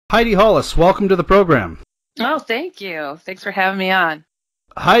Heidi Hollis, welcome to the program. Oh, thank you. Thanks for having me on.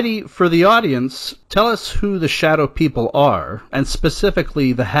 Heidi, for the audience, tell us who the shadow people are, and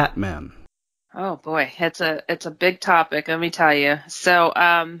specifically the Hat Man. Oh boy, it's a big topic, let me tell you. So,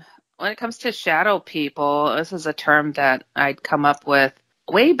 when it comes to shadow people, this is a term that I'd come up with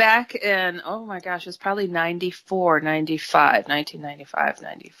way back in, oh my gosh, it's probably 94, 95, 1995,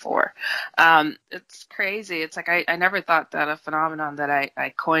 94. It's crazy. It's like I never thought that a phenomenon that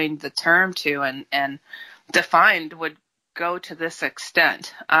I coined the term to and defined would go to this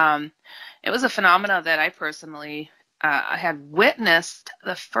extent. It was a phenomena that I personally had witnessed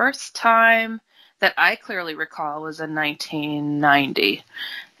the first time that I clearly recall was in 1990.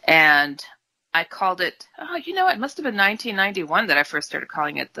 And I called it, it must have been 1991 that I first started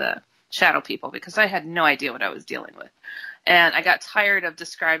calling it the shadow people, because I had no idea what I was dealing with. And I got tired of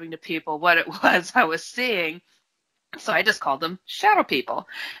describing to people what it was I was seeing. So I just called them shadow people.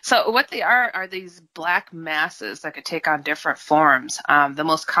 So what they are these black masses that could take on different forms. The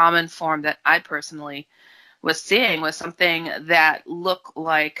most common form that I personally was seeing was something that looked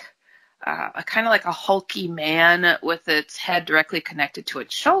like kind of like a hulky man with its head directly connected to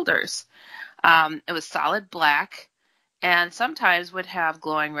its shoulders. It was solid black and sometimes would have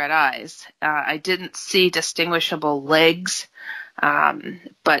glowing red eyes. I didn't see distinguishable legs,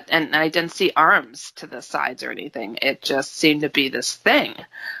 but I didn't see arms to the sides or anything. It just seemed to be this thing.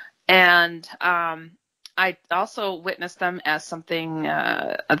 And I also witnessed them as something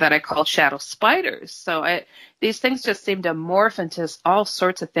that I call shadow spiders. So these things just seemed to morph into all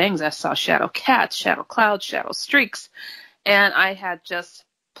sorts of things. I saw shadow cats, shadow clouds, shadow streaks, and I had just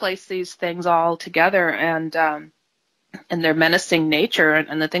placed these things all together and their menacing nature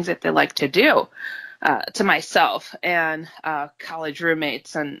and the things that they like to do to myself and college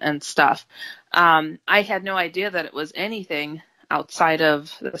roommates and stuff. I had no idea that it was anything outside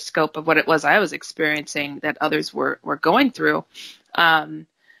of the scope of what it was I was experiencing that others were going through.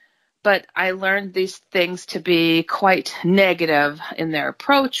 But I learned these things to be quite negative in their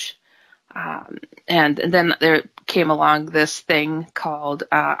approach. And then there came along this thing called,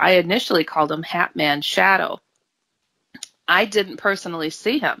 I initially called him Hat Man Shadow. I didn't personally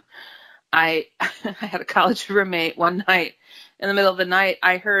see him. I had a college roommate one night. In the middle of the night,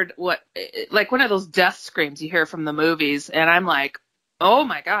 I heard like one of those death screams you hear from the movies. And I'm like, oh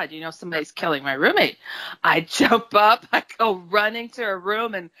my God, somebody's killing my roommate. I jump up, I go running to her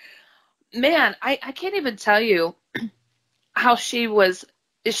room. And man, I can't even tell you how she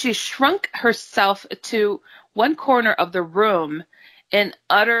shrunk herself to one corner of the room in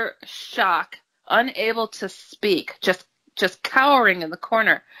utter shock, unable to speak, just cowering in the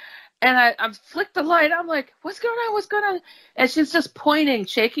corner. And I flicked the light. I'm like, what's going on? What's going on? And she's just pointing,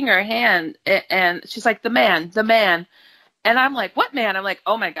 shaking her hand. And she's like, the man. And I'm like, what man? I'm like,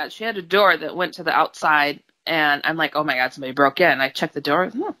 oh my God. She had a door that went to the outside. And I'm like, oh my God, somebody broke in. I checked the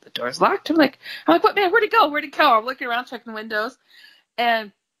door. No, the door's locked. I'm like, what man? Where'd he go? I'm looking around, checking the windows.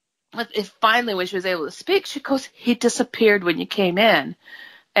 And finally, when she was able to speak, she goes, he disappeared when you came in.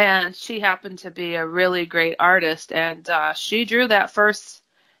 And she happened to be a really great artist. And she drew that first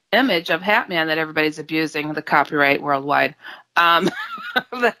image of Hat Man that everybody's abusing the copyright worldwide,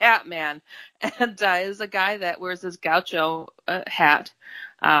 the Hat Man. And is a guy that wears this gaucho hat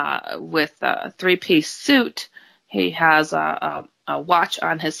with a three-piece suit. He has a watch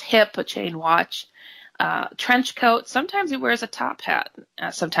on his hip, a chain watch, trench coat. Sometimes he wears a top hat.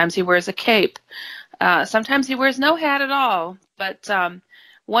 Sometimes he wears a cape. Sometimes he wears no hat at all. But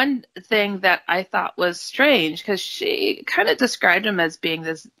one thing that I thought was strange, because she kind of described him as being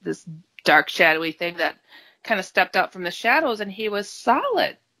this dark, shadowy thing that kind of stepped out from the shadows, and he was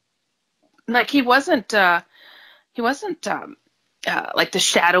solid. Like he wasn't like the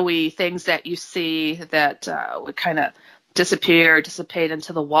shadowy things that you see that would kind of dissipate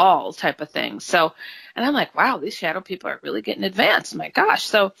into the walls type of thing. So, and I'm like, wow, these shadow people are really getting advanced. My gosh.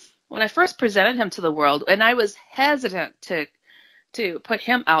 So when I first presented him to the world, and I was hesitant to put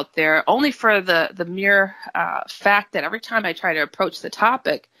him out there only for the mere fact that every time I try to approach the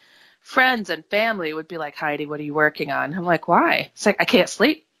topic, friends and family would be like, Heidi, what are you working on? I'm like, why? It's like, I can't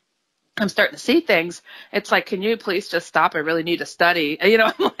sleep. I'm starting to see things. It's like, can you please just stop? I really need to study.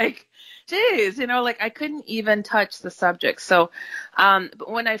 I'm like, geez, like I couldn't even touch the subject. So but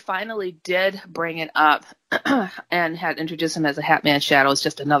when I finally did bring it up and had introduced him as a Hat Man Shadow, it's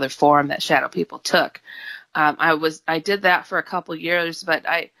just another form that shadow people took. I did that for a couple years, but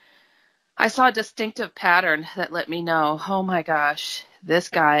I saw a distinctive pattern that let me know, oh my gosh, this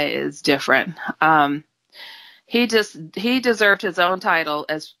guy is different. He deserved his own title,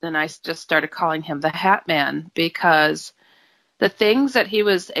 and I just started calling him the Hat Man, because the things that he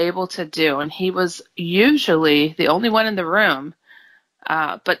was able to do, and he was usually the only one in the room,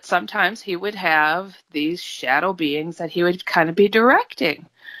 but sometimes he would have these shadow beings that he would kind of be directing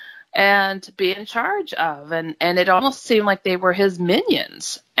and be in charge of, and it almost seemed like they were his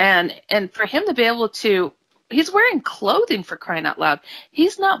minions. And for him to be able to, he's wearing clothing, for crying out loud.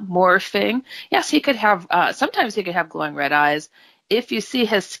 He's not morphing. Yes, he could have, sometimes he could have glowing red eyes. If you see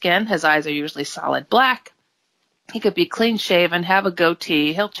his skin, his eyes are usually solid black. He could be clean shaven, have a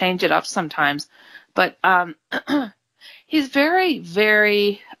goatee. He'll change it up sometimes. But he's very,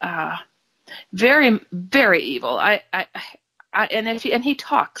 very, very, very evil. And he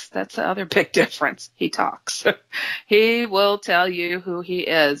talks. That's the other big difference. He talks. He will tell you who he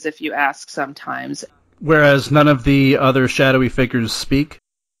is if you ask sometimes. Whereas none of the other shadowy figures speak?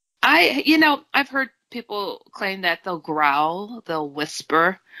 I've heard people claim that they'll growl, they'll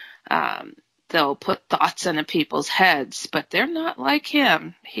whisper, they'll put thoughts into people's heads, but they're not like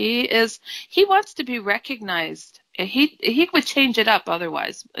him. He wants to be recognized. He would change it up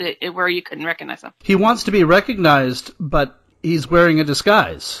otherwise, where you couldn't recognize him. He wants to be recognized, but he's wearing a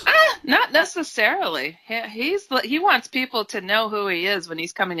disguise. Not necessarily. He wants people to know who he is when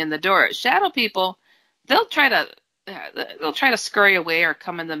he's coming in the door. Shadow people, they'll try to scurry away or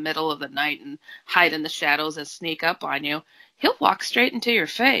come in the middle of the night and hide in the shadows and sneak up on you. He'll walk straight into your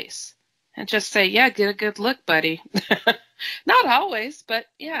face and just say, "Yeah, get a good look, buddy." Not always, but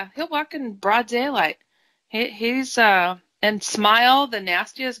yeah, he'll walk in broad daylight. He's and smile the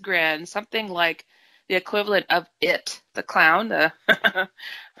nastiest grin, something like the equivalent of It, the clown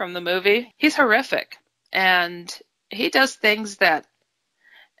from the movie. He's horrific, and he does things that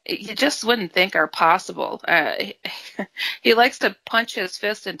you just wouldn't think are possible. He likes to punch his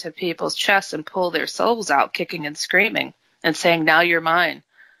fist into people's chests and pull their souls out, kicking and screaming and saying, "Now you're mine."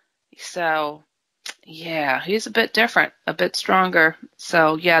 So, yeah, he's a bit different, a bit stronger.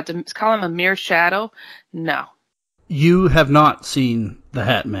 So, yeah, to call him a mere shadow, no. You have not seen the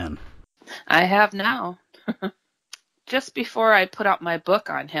Hat Man. I have now. Just before I put out my book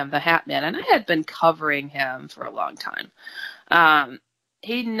on him, The Hat Man, and I had been covering him for a long time,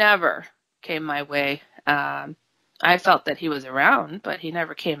 he never came my way. I felt that he was around, but he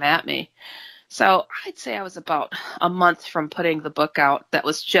never came at me. So I'd say I was about a month from putting the book out that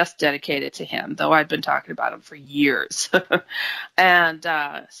was just dedicated to him, though I'd been talking about him for years. And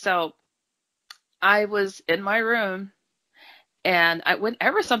so I was in my room, and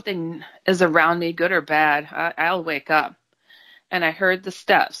whenever something is around me, good or bad, I'll wake up. And I heard the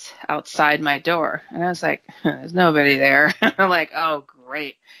steps outside my door. And I was like, there's nobody there. I'm like, oh,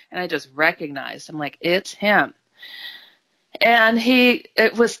 great. And I just recognized, I'm like, it's him. And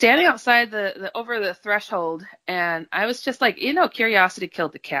it was standing outside over the threshold. And I was just like, curiosity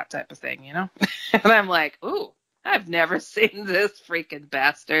killed the cat type of thing, And I'm like, ooh, I've never seen this freaking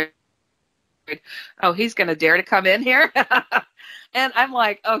bastard. Oh, he's going to dare to come in here? And I'm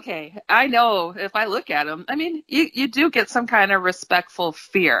like, okay, I know if I look at him, I mean, you do get some kind of respectful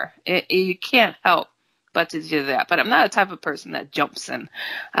fear. You can't help but to do that. But I'm not a type of person that jumps and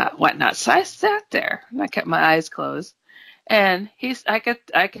whatnot. So I sat there and I kept my eyes closed. And I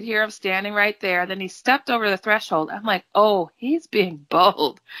could hear him standing right there. Then he stepped over the threshold. I'm like, oh, he's being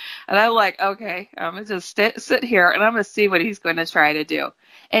bold. And I'm like, okay, I'm going to just sit here and I'm going to see what he's going to try to do.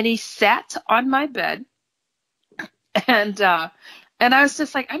 And he sat on my bed. And I was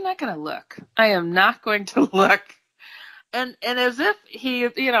just like, I'm not going to look. I am not going to look. And as if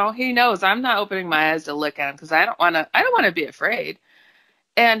he knows I'm not opening my eyes to look at him because I don't want to be afraid.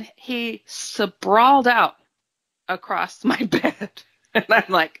 And he sprawled out across my bed. And I'm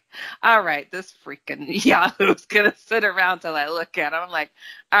like, all right, this freaking Yahoo's going to sit around till I look at him. I'm like,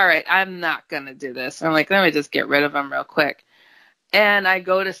 all right, I'm not going to do this. I'm like, let me just get rid of him real quick. And I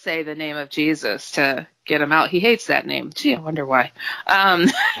go to say the name of Jesus to get him out. He hates that name. Gee, I wonder why.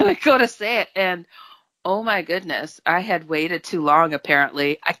 And I go to say it, and oh my goodness, I had waited too long.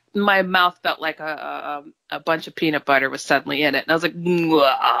 Apparently, my mouth felt like a bunch of peanut butter was suddenly in it, and I was like,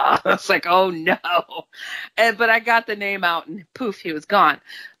 mwah. I was like, oh no. But I got the name out, and poof, he was gone.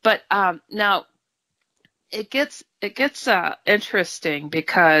 But now it gets interesting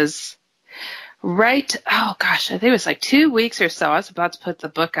because. Right. Oh, gosh, I think it was like 2 weeks or so. I was about to put the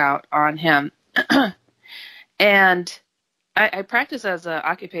book out on him. And I practice as an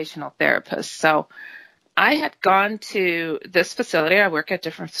occupational therapist. So I had gone to this facility. I work at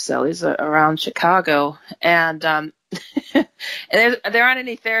different facilities around Chicago. And, and there aren't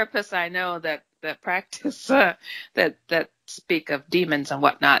any therapists I know that practice, that speak of demons and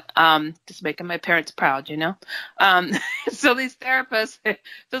whatnot, just making my parents proud, So these therapists,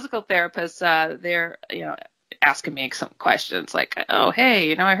 physical therapists, they're, asking me some questions like, oh,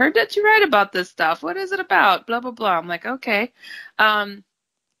 hey, I heard that you write about this stuff. What is it about? Blah, blah, blah. I'm like, okay.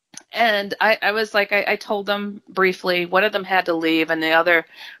 And I was like, I told them briefly, one of them had to leave and the other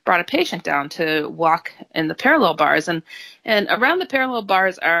brought a patient down to walk in the parallel bars. And around the parallel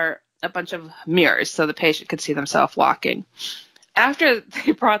bars are a bunch of mirrors so the patient could see themselves walking. After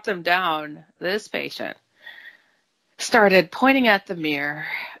they brought them down, this patient started pointing at the mirror,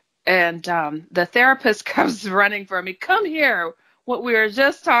 and the therapist comes running for me. Come here. What we were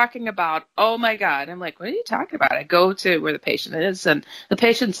just talking about. Oh my God. I'm like, what are you talking about? I go to where the patient is, and the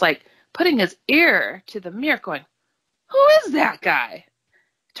patient's like putting his ear to the mirror going, who is that guy?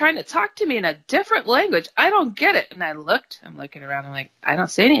 Trying to talk to me in a different language. I don't get it. And I'm looking around. I'm like, I don't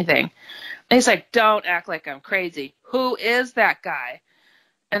see anything. And he's like, don't act like I'm crazy. Who is that guy?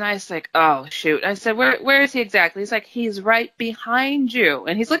 And I was like, oh, shoot. I said, where is he exactly? He's like, he's right behind you.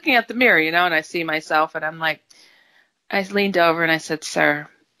 And he's looking at the mirror, and I see myself, and I'm like, I leaned over and I said, sir,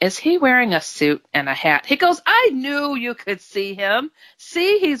 is he wearing a suit and a hat? He goes, I knew you could see him.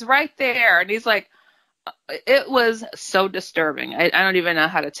 See, he's right there. And he's like, it was so disturbing. I don't even know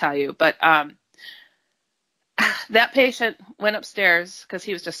how to tell you. But that patient went upstairs because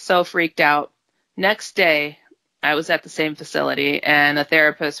he was just so freaked out. Next day, I was at the same facility, and the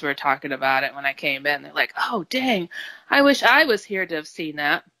therapists were talking about it when I came in. They're like, oh, dang, I wish I was here to have seen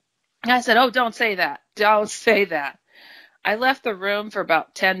that. And I said, oh, don't say that. Don't say that. I left the room for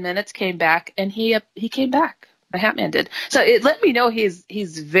about 10 minutes, came back, and he came back. The Hat Man did. So it let me know he's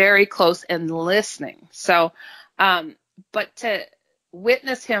very close and listening. So, but to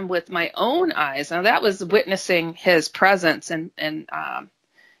witness him with my own eyes, now that was witnessing his presence in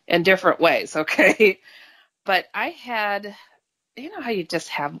different ways, okay? But I had, how you just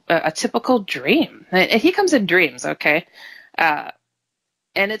have a typical dream. And he comes in dreams, okay?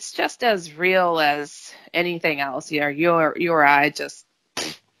 And it's just as real as anything else. Your eye just,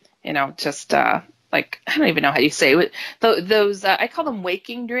 like, I don't even know how you say it. Those, I call them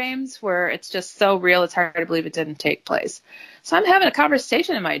waking dreams, where it's just so real it's hard to believe it didn't take place. So I'm having a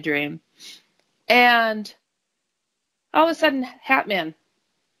conversation in my dream, and all of a sudden, Hat Man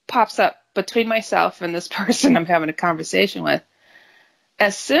pops up between myself and this person I'm having a conversation with.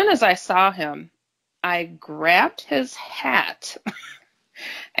 As soon as I saw him, I grabbed his hat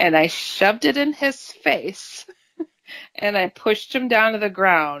and I shoved it in his face, and I pushed him down to the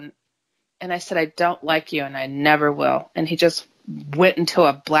ground, and I said, I don't like you, and I never will. And he just went into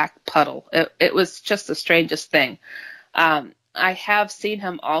a black puddle. It was just the strangest thing. I have seen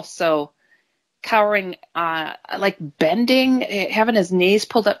him also cowering, like bending, having his knees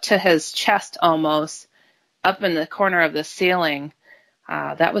pulled up to his chest almost, up in the corner of the ceiling.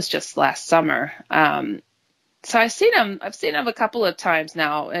 That was just last summer. So I've seen him a couple of times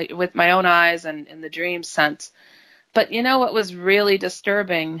now with my own eyes and in the dream sense. But what was really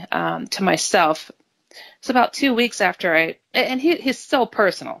disturbing to myself? It's about 2 weeks after he's so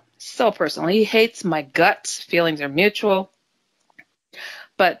personal. He hates my guts. Feelings are mutual.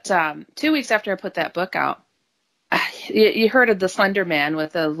 But 2 weeks after I put that book out, you heard of the Slender Man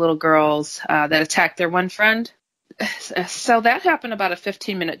with the little girls that attacked their one friend? So that happened about a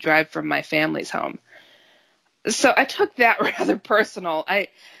 15-minute drive from my family's home. So I took that rather personal. I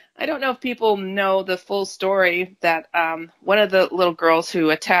don't know if people know the full story that one of the little girls who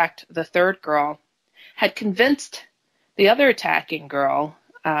attacked the third girl had convinced the other attacking girl.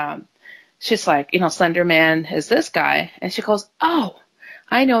 She's like, Slender Man is this guy. And she goes, oh,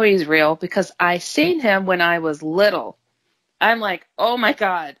 I know he's real because I seen him when I was little. I'm like, oh my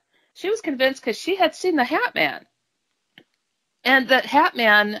God. She was convinced because she had seen the Hat Man. And that Hat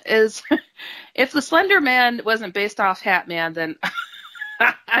Man is, if the Slender Man wasn't based off Hat Man, then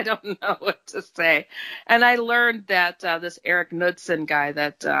I don't know what to say. And I learned that this Eric Knudsen guy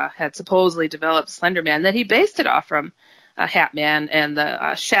that had supposedly developed Slender Man, that he based it off from Hat Man and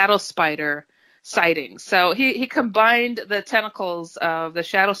the shadow spider sightings. So he combined the tentacles of the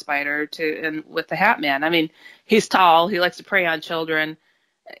shadow spider with the Hat Man. I mean, he's tall. He likes to prey on children.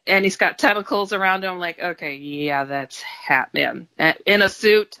 And he's got tentacles around him. I'm like, okay, yeah, that's Hat Man. In a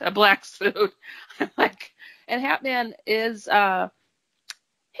suit, a black suit. Like, and Hat Man is,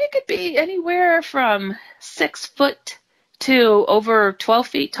 he could be anywhere from 6 foot to over 12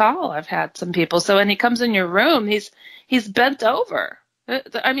 feet tall. I've had some people. So when he comes in your room, he's bent over.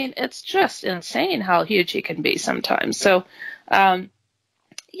 I mean, it's just insane how huge he can be sometimes. So,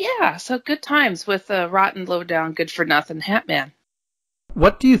 yeah, so good times with a rotten, low-down, good-for-nothing Hat Man.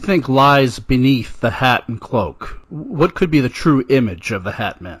 What do you think lies beneath the hat and cloak? What could be the true image of the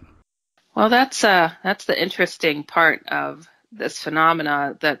Hat Man? Well, that's the interesting part of this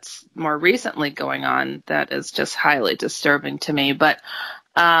phenomena that's more recently going on that is just highly disturbing to me. But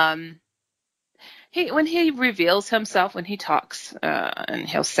when he reveals himself, when he talks, and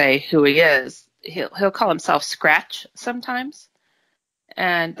he'll say who he is, he'll call himself Scratch sometimes,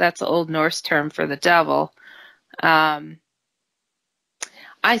 and that's an Old Norse term for the devil. I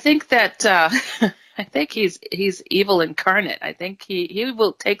think that I think he's evil incarnate. I think he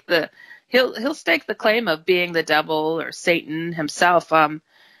will take he'll stake the claim of being the devil or Satan himself, and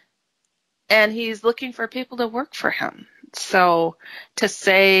he's looking for people to work for him. So to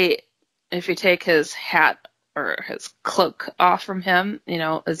say, if you take his hat or his cloak off from him,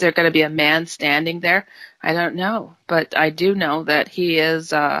 is there going to be a man standing there? I don't know, but I do know that he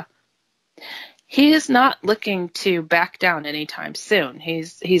is not looking to back down anytime soon.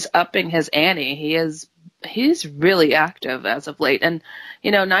 He's upping his ante. He's really active as of late. And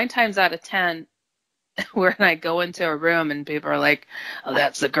 9 times out of 10, when I go into a room and people are like, "Oh,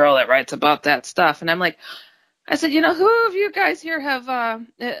 that's the girl that writes about that stuff," and I'm like, I said, who of you guys here have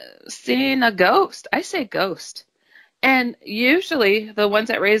seen a ghost? I say ghost. And usually the ones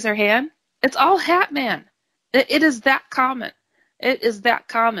that raise their hand, it's all Hat Man. It is that common. It is that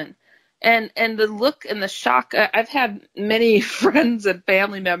common. And the look and the shock, I've had many friends and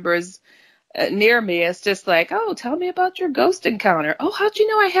family members near me. It's just like, "Oh, tell me about your ghost encounter." "Oh, how'd you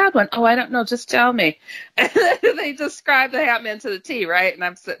know I had one?" "Oh, I don't know. Just tell me." And they describe the Hat Man to the T, right? And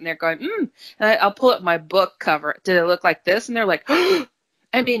I'm sitting there going, And I'll pull up my book cover. "Did it look like this?" And they're like, I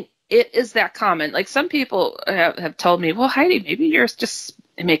mean, it is that common. Like, some people have told me, "Well, Heidi, maybe you're just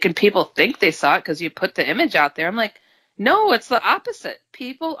making people think they saw it because you put the image out there." I'm like, no, it's the opposite.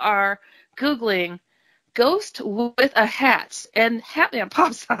 People are Googling ghost with a hat, and Hat Man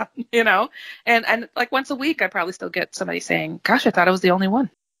pops up, and like once a week I probably still get somebody saying, "Gosh, I thought I was the only one."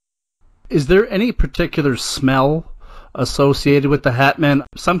 Is there any particular smell associated with the Hat Man?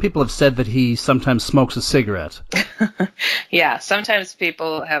 Some people have said that he sometimes smokes a cigarette. Yeah, sometimes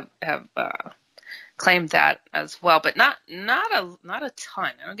people have claimed that as well, but not a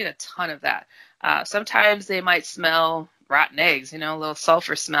ton. I don't get a ton of that. Sometimes they might smell rotten eggs, a little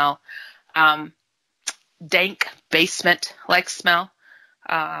sulfur smell. Dank basement like smell,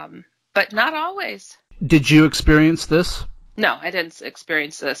 but not always. Did you experience this? No, I didn't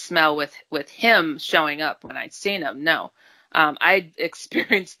experience the smell with him showing up when I'd seen him. No, I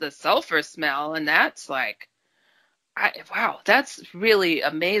experienced the sulfur smell, and that's like, wow, that's really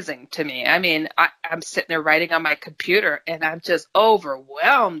amazing to me. I mean, I'm sitting there writing on my computer, and I'm just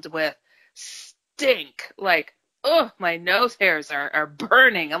overwhelmed with stink. Like, oh, my nose hairs are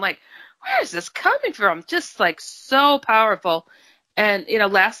burning. I'm like, where is this coming from? Just like so powerful. And,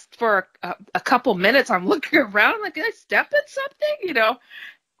 lasts for a couple minutes. I'm looking around like, did I step in something?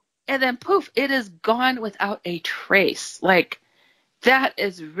 And then poof, it is gone without a trace. Like, that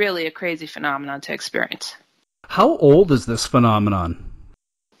is really a crazy phenomenon to experience. How old is this phenomenon?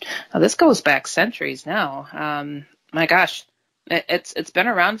 Now, this goes back centuries now. My gosh, it's been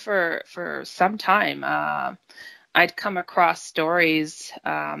around for some time. I'd come across stories, it's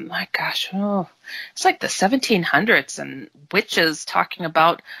like the 1700s, and witches talking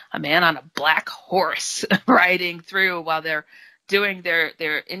about a man on a black horse riding through while they're doing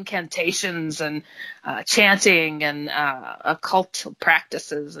their incantations and chanting and occult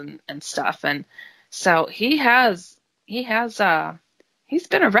practices and stuff. And so he's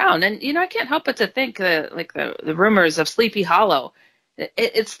been around. And, I can't help but to think like the rumors of Sleepy Hollow.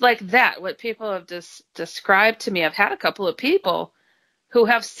 It's like that, what people have described to me. I've had a couple of people who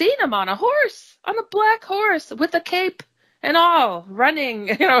have seen him on a horse, on a black horse with a cape and all,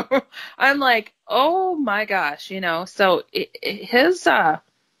 running. I'm like, oh my gosh, So his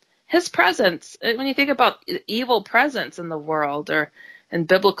presence, when you think about evil presence in the world or in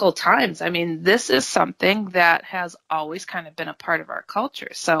biblical times, I mean, this is something that has always kind of been a part of our culture.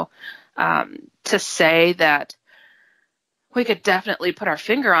 So to say that we could definitely put our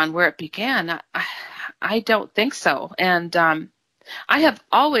finger on where it began, I don't think so. And I have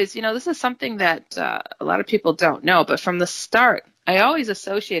always, this is something that a lot of people don't know, but from the start, I always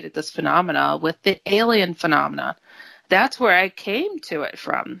associated this phenomena with the alien phenomenon. That's where I came to it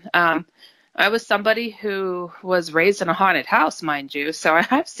from. I was somebody who was raised in a haunted house, mind you, so I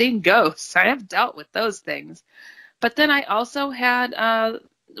have seen ghosts. I have dealt with those things. But then I also had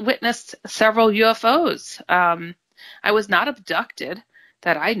witnessed several UFOs. I was not abducted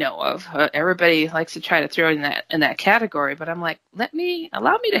that I know of. Everybody likes to try to throw in that category, but I'm like, allow me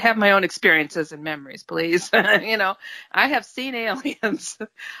to have my own experiences and memories, please. I have seen aliens,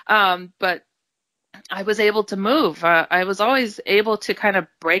 but I was able to move. I was always able to kind of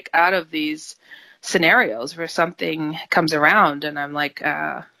break out of these scenarios where something comes around and I'm like,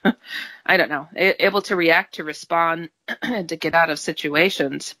 I don't know, able to react, to respond, to get out of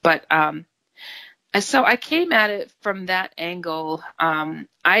situations. But so I came at it from that angle.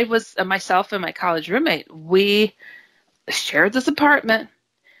 I was myself and my college roommate, we shared this apartment,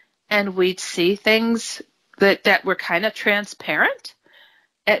 and we'd see things that were kind of transparent,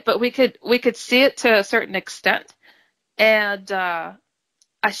 but we could see it to a certain extent. And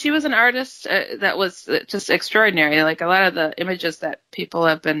she was an artist that was just extraordinary. Like a lot of the images that people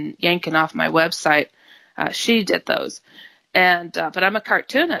have been yanking off my website, she did those. And but I'm a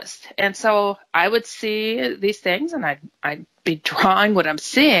cartoonist, and so I would see these things, and I'd be drawing what I'm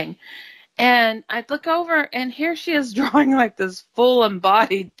seeing, and I'd look over, and here she is drawing like this full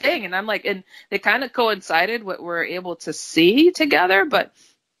embodied thing, and I'm like, and they kind of coincided what we're able to see together, but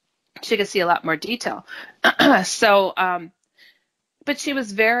she could see a lot more detail. So, but she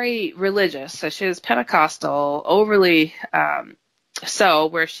was very religious, so she was Pentecostal, overly so,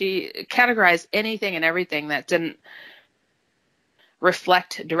 where she categorized anything and everything that didn't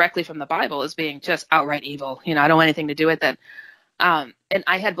reflect directly from the Bible as being just outright evil. I don't want anything to do with it. And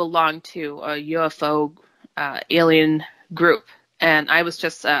I had belonged to a UFO alien group, and I was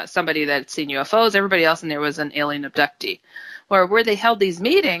just somebody that had seen UFOs. Everybody else in there was an alien abductee. Where they held these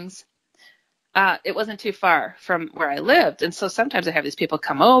meetings, it wasn't too far from where I lived, and so sometimes I have these people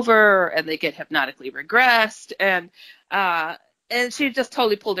come over, and they get hypnotically regressed, and she just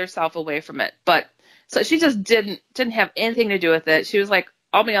totally pulled herself away from it. But so she just didn't have anything to do with it. She was like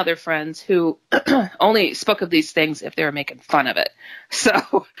all my other friends who only spoke of these things if they were making fun of it.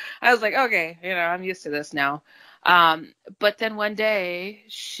 So I was like, okay, I'm used to this now. But then one day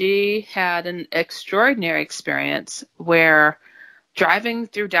she had an extraordinary experience where driving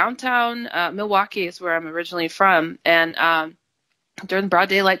through downtown Milwaukee is where I'm originally from. And during broad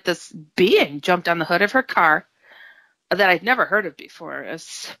daylight, this being jumped on the hood of her car that I'd never heard of before, a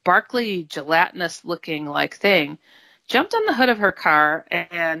sparkly, gelatinous looking like thing, jumped on the hood of her car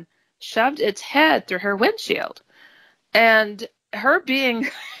and shoved its head through her windshield. And her being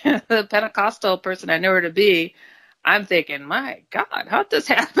the Pentecostal person I know her to be, I'm thinking, my God, how did this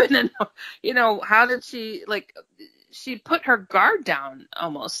happen? And, how did she put her guard down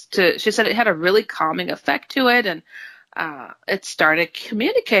almost. She said it had a really calming effect to it, and it started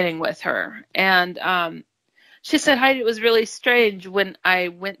communicating with her. And she said, Heidi, it was really strange when I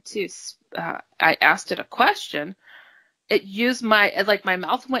went to, I asked it a question. It used my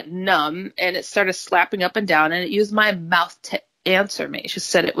mouth went numb, and it started slapping up and down, and it used my mouth to answer me. She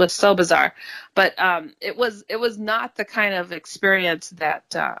said it was so bizarre, but it was not the kind of experience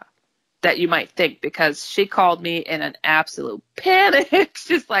that you might think, because she called me in an absolute panic.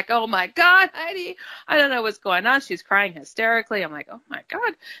 She's like, oh my God, Heidi, I don't know what's going on. She's crying hysterically. I'm like, oh my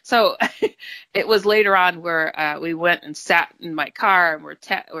God. So it was later on where we went and sat in my car, and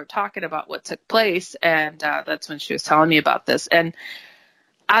we're talking about what took place. And that's when she was telling me about this. And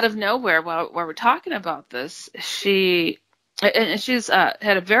out of nowhere, while we're talking about this, she's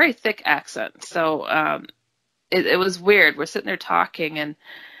had a very thick accent. So it was weird. We're sitting there talking, and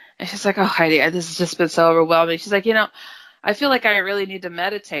she's like, oh, Heidi, this has just been so overwhelming. She's like, I feel like I really need to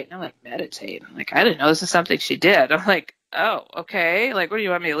meditate. And I'm like, meditate? I'm like, I didn't know this is something she did. I'm like, oh, okay. Like, what do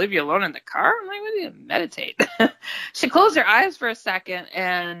you want me to leave you alone in the car? I'm like, what do you meditate? She closed her eyes for a second,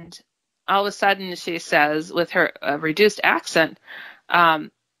 and all of a sudden she says, with her reduced accent,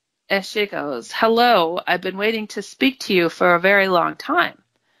 and she goes, hello, I've been waiting to speak to you for a very long time.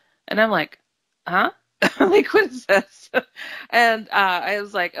 And I'm like, huh? Like, what is this? And I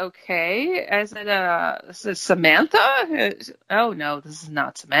was like, okay. I said, this is Samantha? Oh, no, this is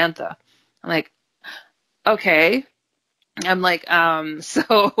not Samantha. I'm like, okay. I'm like,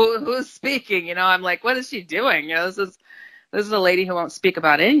 so who's speaking? I'm like, what is she doing? This is a lady who won't speak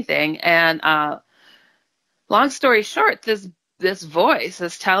about anything. And long story short, this voice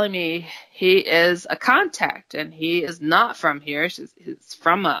is telling me he is a contact, and he is not from here. He's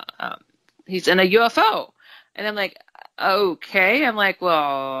from he's in a UFO. And I'm like, okay. I'm like,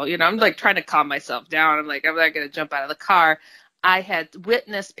 well, I'm like trying to calm myself down. I'm like, I'm not going to jump out of the car. I had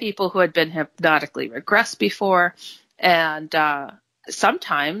witnessed people who had been hypnotically regressed before. And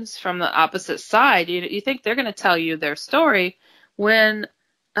sometimes from the opposite side, you think they're going to tell you their story when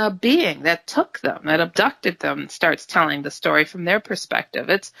a being that took them, that abducted them, starts telling the story from their perspective.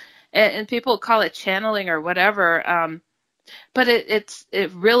 And people call it channeling or whatever. But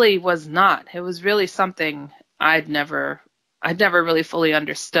it really was not. It was really something I'd never really fully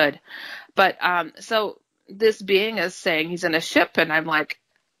understood. But so this being is saying he's in a ship, and I'm like,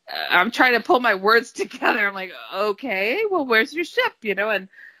 I'm trying to pull my words together. I'm like, okay, well, where's your ship? And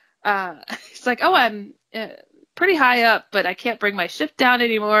He's like, oh, I'm pretty high up, but I can't bring my ship down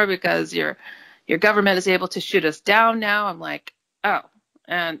anymore because your government is able to shoot us down now. I'm like, oh.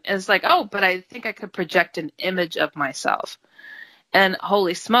 And it's like, oh, but I think I could project an image of myself. And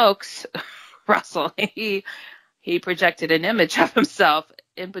holy smokes, Russell, he projected an image of himself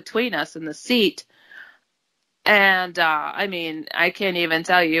in between us in the seat. And I mean, I can't even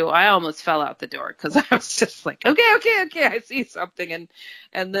tell you, I almost fell out the door because I was just like, okay, I see something.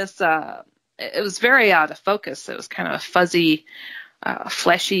 And this, it was very out of focus. It was kind of a fuzzy,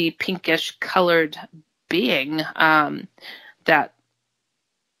 fleshy, pinkish colored being that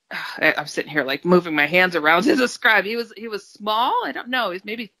I'm sitting here like moving my hands around to describe. He was small. I don't know. He was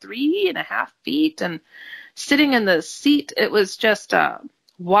maybe 3.5 feet and sitting in the seat. It was just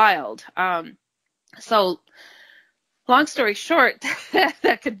wild. So long story short,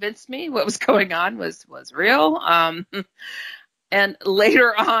 that convinced me what was going on was real. And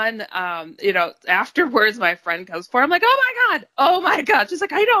later on, afterwards, my friend comes forward. I'm like, oh my God. She's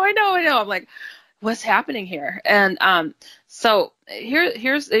like, I know. I'm like, what's happening here? And so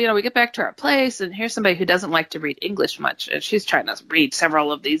here's we get back to our place, and here's somebody who doesn't like to read English much, and she's trying to read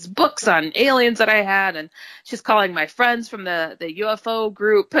several of these books on aliens that I had, and she's calling my friends from the UFO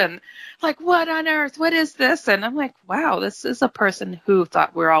group, and like, what on earth? What is this? And I'm like, wow, this is a person who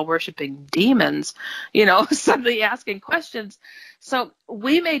thought we're all worshiping demons, suddenly asking questions. So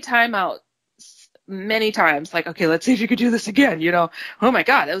we made time out many times, like, okay, let's see if you could do this again, oh my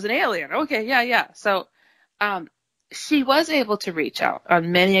God, it was an alien. Okay, yeah. So she was able to reach out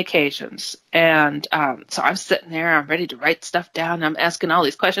on many occasions. And so I'm sitting there, I'm ready to write stuff down. I'm asking all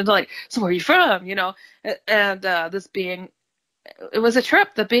these questions. I'm like, so where are you from? And this being, it was a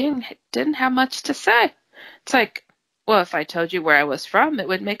trip. The being didn't have much to say. It's like, well, if I told you where I was from, it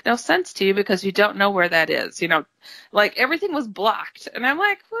would make no sense to you because you don't know where that is. Like everything was blocked. And I'm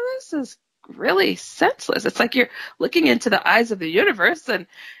like, well, this is really senseless. It's like you're looking into the eyes of the universe and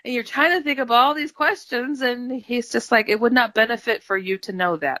you're trying to think of all these questions, and he's just like, it would not benefit for you to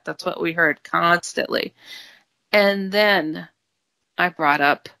know that. That's what we heard constantly. And then I brought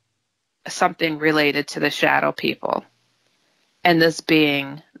up something related to the shadow people, and this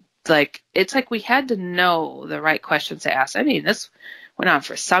being like, it's like we had to know the right questions to ask. I mean, this went on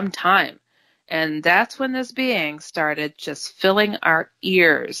for some time, and that's when this being started just filling our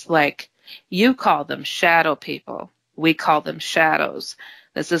ears. Like, you call them shadow people. We call them shadows.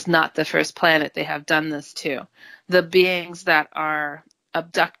 This is not the first planet they have done this to. The beings that are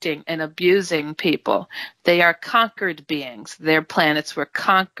abducting and abusing people, they are conquered beings. Their planets were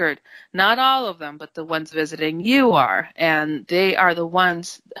conquered. Not all of them, but the ones visiting you are. And they are the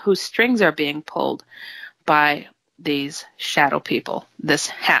ones whose strings are being pulled by these shadow people, this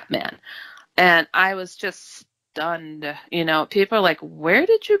Hat Man. And I was just stunned. People are like, where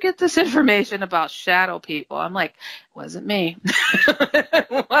did you get this information about shadow people? I'm like, wasn't me.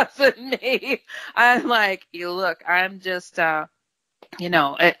 It wasn't me. I'm like, look, I'm just, I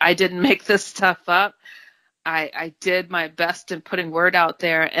didn't make this stuff up. I did my best in putting word out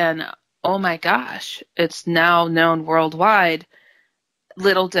there, and oh my gosh, it's now known worldwide.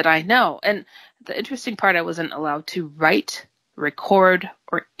 Little did I know. And the interesting part, I wasn't allowed to write, record,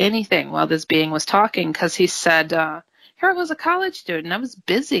 or anything while this being was talking, because he said, here I was, a college student. I was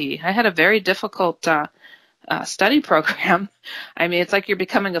busy. I had a very difficult study program. I mean, it's like you're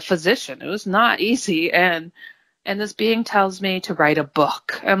becoming a physician. It was not easy. And this being tells me to write a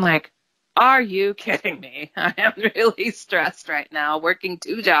book. I'm like, are you kidding me? I am really stressed right now, working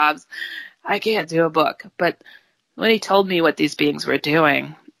 2 jobs. I can't do a book. But when he told me what these beings were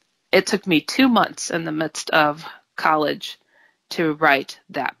doing, it took me 2 months in the midst of college to write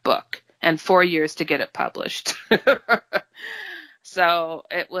that book, and 4 years to get it published. So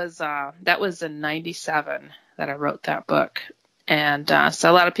it was, that was in 97 that I wrote that book. And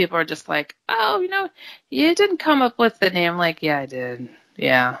so a lot of people are just like, oh, you didn't come up with the name. Like, yeah, I did.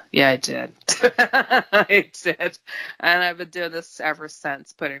 Yeah, I did. I did. And I've been doing this ever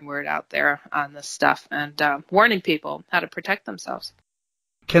since, putting word out there on this stuff and warning people how to protect themselves.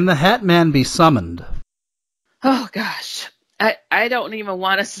 Can the Hat Man be summoned? Oh, gosh. I don't even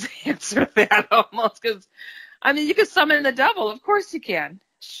want to answer that almost, because, I mean, you can summon the devil. Of course you can.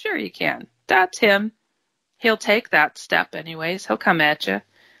 Sure you can. That's him. He'll take that step anyways. He'll come at you.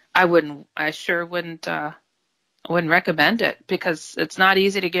 I sure wouldn't recommend it, because it's not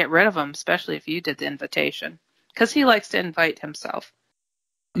easy to get rid of him, especially if you did the invitation, because he likes to invite himself.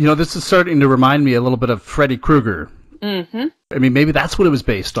 This is starting to remind me a little bit of Freddy Krueger. Mm-hmm. I mean, maybe that's what it was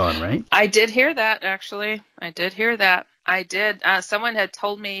based on, right? I did hear that, actually. I did hear that. I did. Someone had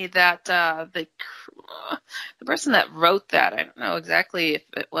told me that the person that wrote that, I don't know exactly if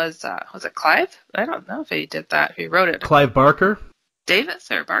it was it Clive? I don't know if he did that, if he wrote it. Clive Barker?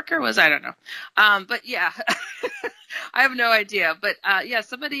 Davis or Barker I don't know. But yeah, I have no idea. But yeah,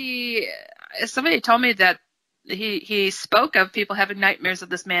 somebody told me that he spoke of people having nightmares of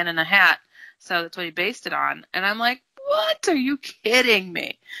this man in a hat. So that's what he based it on. And I'm like, what? Are you kidding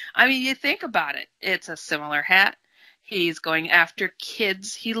me? I mean, you think about it. It's a similar hat. He's going after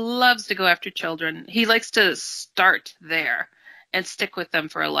kids. He loves to go after children. He likes to start there and stick with them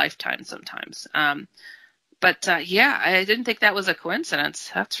for a lifetime sometimes. But yeah, I didn't think that was a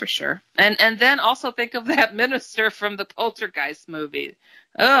coincidence. That's for sure. And then also think of that minister from the Poltergeist movie.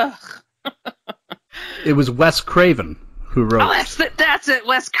 Ugh. It was Wes Craven who wrote. Oh, that's it,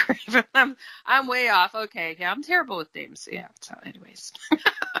 Wes Craven. I'm way off. Okay, yeah, I'm terrible with names. Yeah. So, anyways.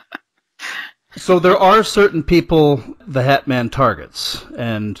 So there are certain people the Hat Man targets,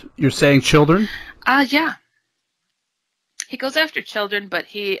 and you're saying children? Yeah. He goes after children, but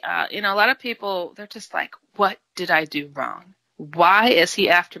he, a lot of people, they're just like, what did I do wrong? Why is he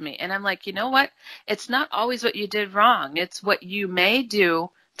after me? And I'm like, you know what? It's not always what you did wrong. It's what you may do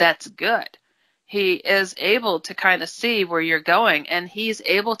that's good. He is able to kind of see where you're going, and he's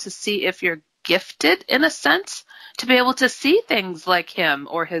able to see if you're gifted, in a sense, to be able to see things like him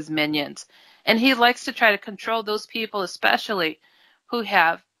or his minions. And he likes to try to control those people, especially who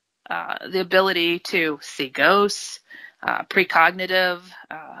have the ability to see ghosts, precognitive,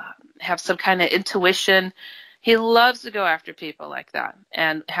 have some kind of intuition. He loves to go after people like that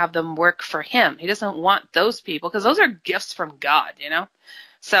and have them work for him. He doesn't want those people because those are gifts from God,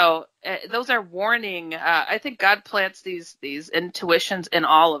 So those are warning. I think God plants these intuitions in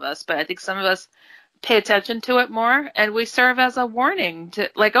all of us, but I think some of us pay attention to it more, and we serve as a warning to,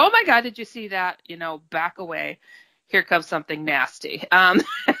 like, oh my God, did you see that? Back away. Here comes something nasty.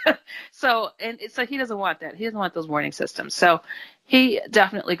 So he doesn't want that. He doesn't want those warning systems. So he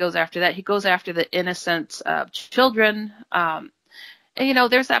definitely goes after that. He goes after the innocence of children. And,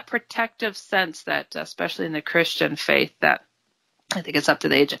 there's that protective sense that, especially in the Christian faith, that I think it's up to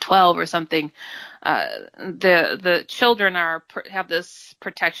the age of 12 or something, the children have this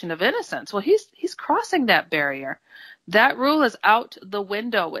protection of innocence. Well, he's crossing that barrier. That rule is out the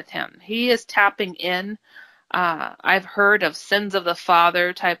window with him. He is tapping in. I've heard of sins of the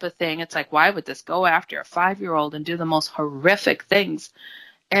father type of thing. It's like, why would this go after a 5-year-old and do the most horrific things?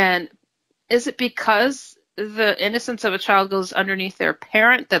 And is it because the innocence of a child goes underneath their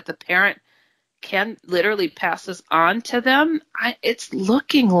parent, that the parent can literally pass this on to them? It's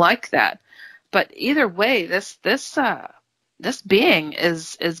looking like that. But either way, this being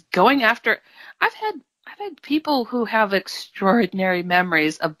is going after. I've had people who have extraordinary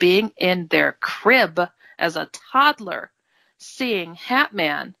memories of being in their crib as a toddler, seeing Hat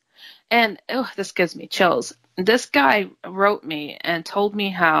Man. And this gives me chills. This guy wrote me and told me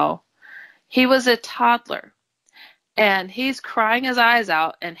how he was a toddler and he's crying his eyes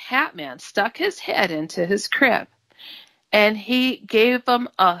out, and Hat Man stuck his head into his crib and he gave him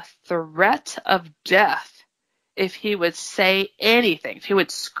a threat of death if he would say anything, if he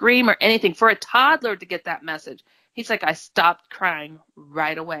would scream or anything. For a toddler to get that message, he's like, I stopped crying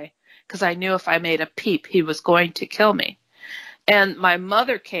right away, because I knew if I made a peep, he was going to kill me. And my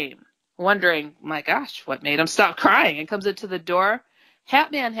mother came wondering, my gosh, what made him stop crying? And comes into the door.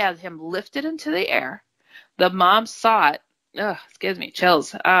 Hat Man had him lifted into the air. The mom saw it. Ugh, it gives me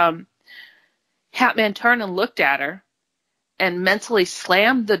chills. Hat Man turned and looked at her and mentally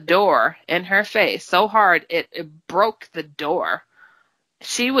slammed the door in her face so hard it broke the door.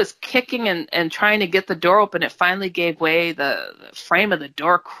 She was kicking and trying to get the door open. It finally gave way. The frame of the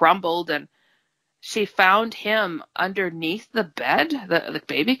door crumbled, and she found him underneath the bed, the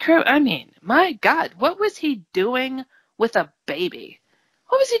baby crib. I mean, my God, what was he doing with a baby?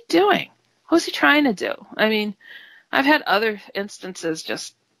 What was he doing? What was he trying to do? I mean, I've had other instances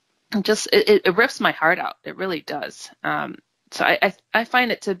just it rips my heart out. It really does. So I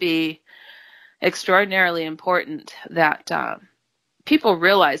find it to be extraordinarily important that people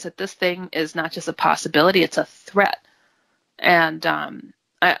realize that this thing is not just a possibility, it's a threat. And I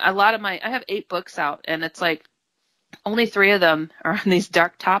have 8 books out, and it's like only 3 of them are on these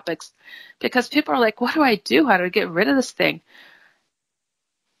dark topics, because people are like, what do I do? How do I get rid of this thing?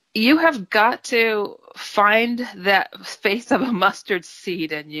 You have got to find that faith of a mustard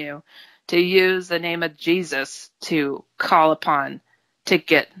seed in you to use the name of Jesus to call upon to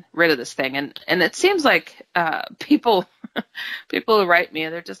get rid of this thing. And it seems like people People who write me,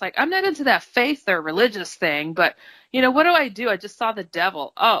 and they're just like, I'm not into that faith or religious thing, but, what do? I just saw the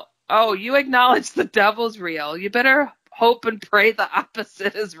devil. Oh, you acknowledge the devil's real. You better hope and pray the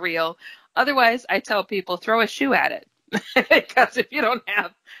opposite is real. Otherwise, I tell people, throw a shoe at it. Because if you don't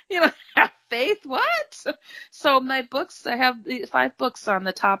have faith, what? So my books, I have 5 books on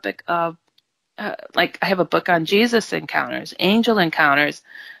the topic of, I have a book on Jesus encounters, angel encounters,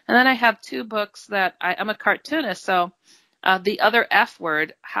 and then I have 2 books that I'm a cartoonist, so the other F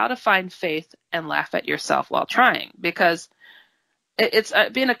word, how to find faith and laugh at yourself while trying, because it's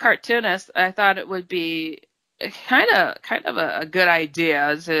being a cartoonist, I thought it would be kind of a good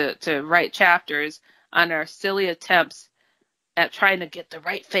idea to write chapters on our silly attempts at trying to get the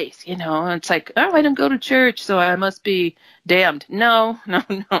right faith, And it's like, oh, I don't go to church, so I must be damned. No,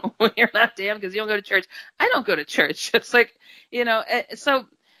 you're not damned because you don't go to church. I don't go to church. It's like, so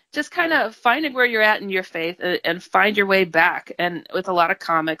just kind of finding where you're at in your faith and find your way back, and with a lot of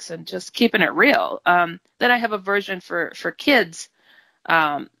comics and just keeping it real. Then I have a version for kids,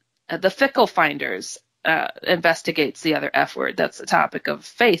 The Fickle Finders investigates the other F word. That's the topic of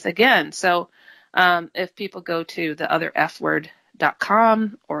faith again. So if people go to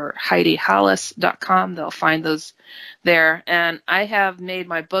theotherfword.com or HeidiHollis.com, they'll find those there. And I have made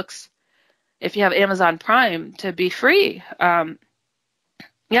my books, if you have Amazon Prime, to be free. So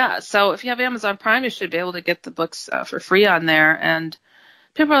if you have Amazon Prime, you should be able to get the books for free on there. And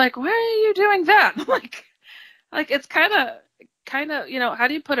people are like, why are you doing that? I'm like it's kind of, how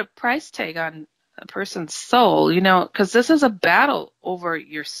do you put a price tag on a person's soul? Because this is a battle over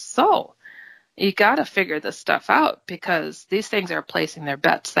your soul. You got to figure this stuff out, because these things are placing their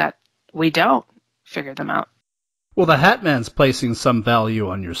bets that we don't figure them out. Well, the Hat Man's placing some value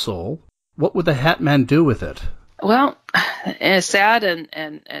on your soul. What would the Hat Man do with it? Well, a sad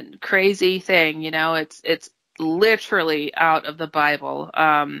and crazy thing, it's literally out of the Bible.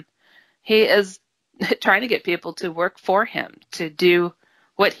 He is trying to get people to work for him, to do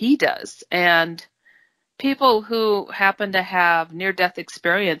what he does. And people who happen to have near-death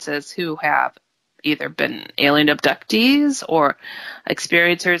experiences, who have either been alien abductees or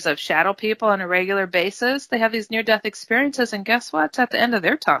experiencers of shadow people on a regular basis, they have these near-death experiences, and guess what's at the end of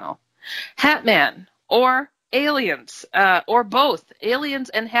their tunnel? Hat Man, or aliens, or both. Aliens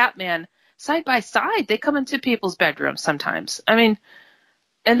and Hat Man, side by side. They come into people's bedrooms sometimes. I mean,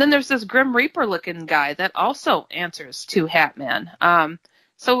 and then there's this Grim Reaper looking guy that also answers to Hat Man.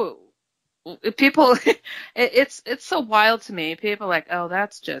 So people, it's so wild to me. People are like, oh,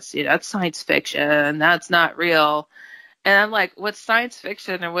 that's just, that's science fiction. That's not real. And I'm like, what's science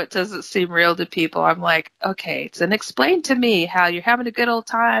fiction and what doesn't seem real to people? I'm like, okay, so then explain to me how you're having a good old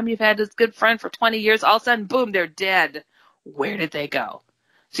time. You've had this good friend for 20 years. All of a sudden, boom, they're dead. Where did they go?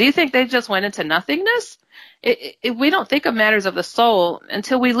 So you think they just went into nothingness? We don't think of matters of the soul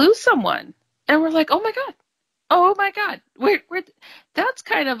until we lose someone. And we're like, oh my God. Oh my God. That's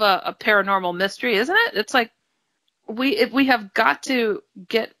kind of a paranormal mystery, isn't it? It's like we have got to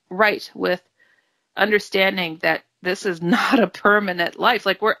get right with understanding that this is not a permanent life.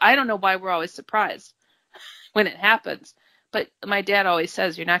 Like I don't know why we're always surprised when it happens. But my dad always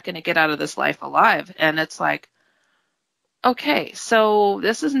says, you're not going to get out of this life alive. And it's like, okay, so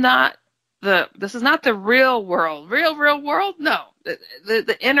this is not the real world. Real world? No.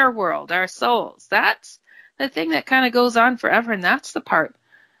 The inner world, our souls. That's the thing that kind of goes on forever, and that's the part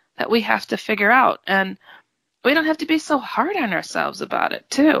that we have to figure out. And we don't have to be so hard on ourselves about it,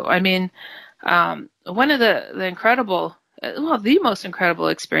 too. I mean, one of the incredible, the most incredible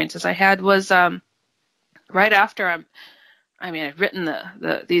experiences I had was right after I'd written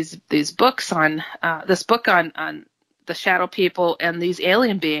these books on this book on the shadow people and these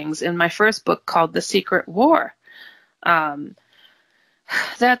alien beings in my first book called The Secret War.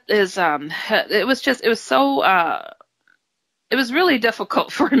 That is, it was really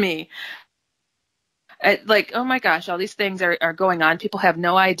difficult for me. Oh my gosh, all these things are going on. People have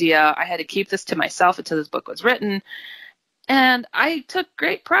no idea. I had to keep this to myself until this book was written. And I took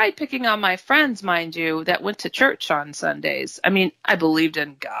great pride picking on my friends, mind you, that went to church on Sundays. I mean, I believed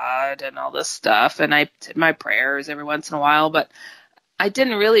in God and all this stuff, and I did my prayers every once in a while, but I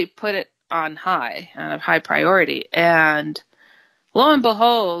didn't really put it on a high priority. And lo and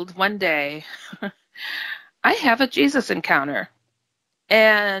behold, one day, I have a Jesus encounter.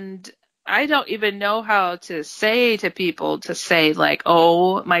 And I don't even know how to say to people like,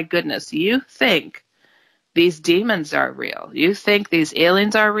 oh my goodness, you think these demons are real? You think these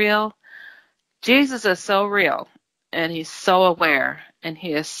aliens are real? Jesus is so real, and he's so aware, and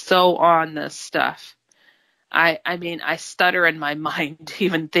he is so on this stuff. I mean, I stutter in my mind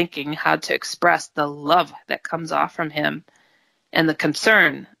even thinking how to express the love that comes off from him and the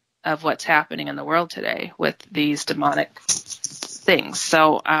concern of what's happening in the world today with these demonic things.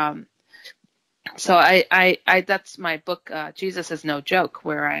 So, I that's my book, Jesus is No Joke,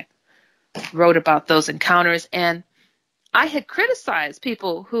 where I wrote about those encounters. And I had criticized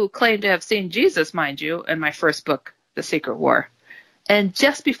people who claimed to have seen Jesus, mind you, in my first book, The Secret War. And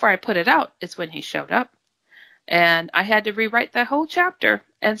just before I put it out is when he showed up. And I had to rewrite that whole chapter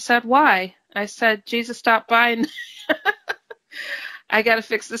and said, why? I said, Jesus stopped by and I got to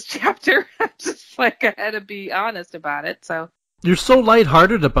fix this chapter. Just like I had to be honest about it. So you're so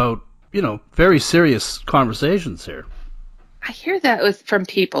lighthearted about, very serious conversations here. I hear that from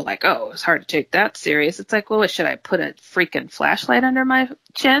people like, oh, it's hard to take that serious. It's like, well, should I put a freaking flashlight under my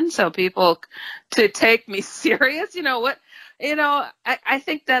chin so people to take me serious? You know what? I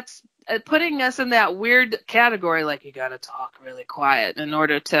think that's putting us in that weird category, like you got to talk really quiet in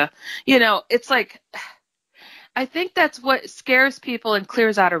order to, it's like, I think that's what scares people and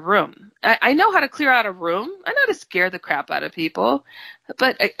clears out a room. I know how to clear out a room. I know how to scare the crap out of people.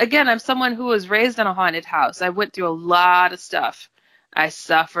 But again, I'm someone who was raised in a haunted house. I went through a lot of stuff. I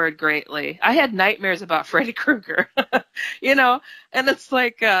suffered greatly. I had nightmares about Freddy Krueger, and it's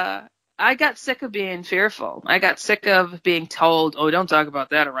like, I got sick of being fearful. I got sick of being told, oh, don't talk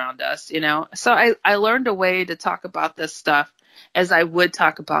about that around us, So I learned a way to talk about this stuff as I would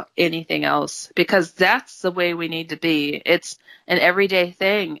talk about anything else, because that's the way we need to be. It's an everyday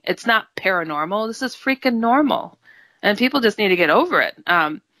thing. It's not paranormal. This is freaking normal. And people just need to get over it.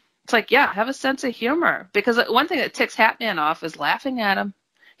 It's like, yeah, have a sense of humor. Because one thing that ticks Hatman off is laughing at him.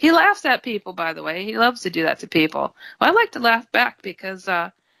 He laughs at people, by the way. He loves to do that to people. Well, I like to laugh back because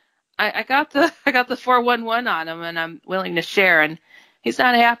I got the 411 on him, and I'm willing to share. And he's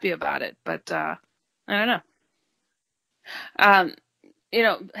not happy about it. But I don't know.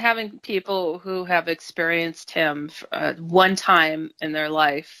 Having people who have experienced him one time in their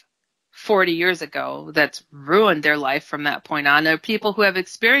life 40 years ago, that's ruined their life from that point on. There are people who have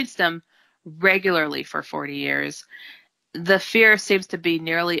experienced him regularly for 40 years. The fear seems to be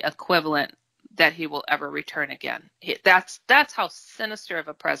nearly equivalent that he will ever return again. That's how sinister of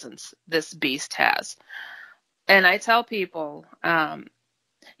a presence this beast has. And I tell people,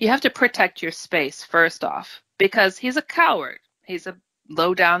 you have to protect your space first off, because he's a coward. He's a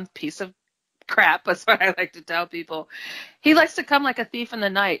low-down piece of crap. That's what I like to tell people. He likes to come like a thief in the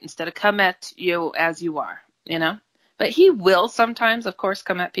night instead of come at you as you are, But he will sometimes, of course,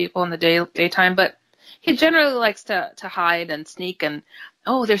 come at people in the daytime, but he generally likes to hide and sneak and,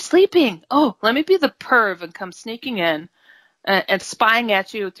 oh, they're sleeping. Oh, let me be the perv and come sneaking in and spying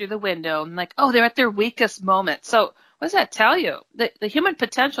at you through the window. And like, oh, they're at their weakest moment. So what does that tell you? The human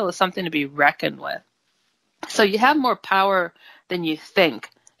potential is something to be reckoned with. So you have more power than you think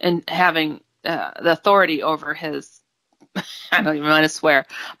in having the authority over his, I don't even want to swear,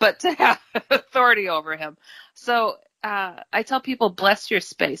 but to have authority over him. So I tell people, bless your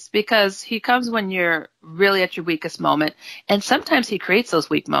space, because he comes when you're really at your weakest moment. And sometimes he creates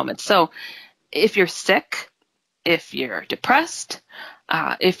those weak moments. So if you're sick, if you're depressed,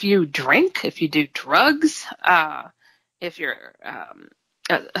 if you drink, if you do drugs, if you're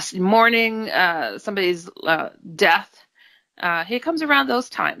mourning somebody's death, he comes around those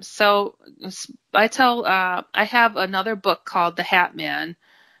times. So I have another book called The Hat Man,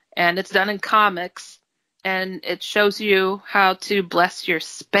 and it's done in comics, and it shows you how to bless your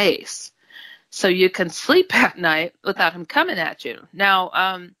space so you can sleep at night without him coming at you.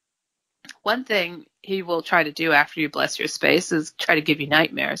 Now, one thing he will try to do after you bless your space is try to give you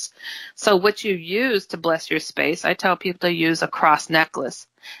nightmares. So what you use to bless your space, I tell people to use a cross necklace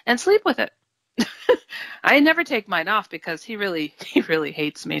and sleep with it. I never take mine off because he really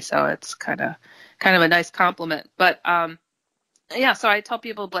hates me, so it's kind of a nice compliment. But so I tell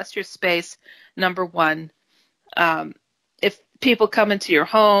people, bless your space. Number one, if people come into your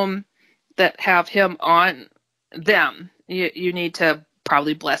home that have him on them, you need to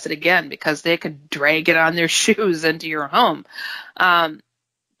probably bless it again, because they could drag it on their shoes into your home.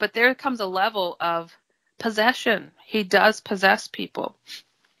 But there comes a level of possession. He does possess people.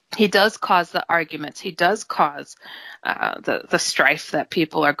 He does cause the arguments. He does cause the strife that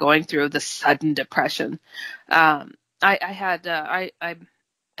people are going through, the sudden depression. At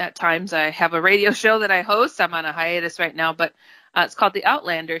times I have a radio show that I host. I'm on a hiatus right now, but it's called The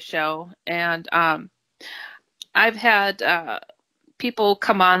Outlander Show. And I've had people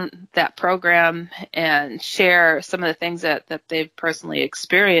come on that program and share some of the things that they've personally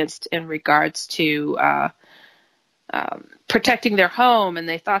experienced in regards to protecting their home, and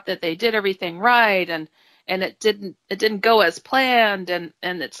they thought that they did everything right. And and it didn't go as planned, and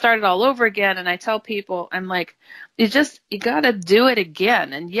it started all over again. And I tell people, I'm like, you got to do it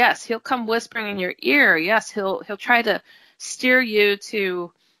again. And yes, he'll come whispering in your ear. Yes, he'll try to steer you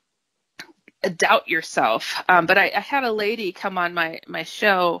to doubt yourself. But I had a lady come on my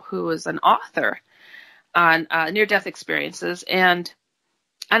show who was an author on near-death experiences, and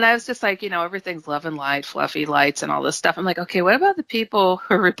I was just like, everything's love and light, fluffy lights and all this stuff. I'm like, okay, what about the people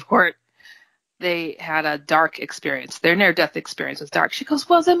who report they had a dark experience? Their near-death experience was dark. She goes,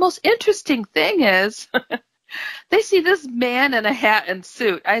 well, the most interesting thing is they see this man in a hat and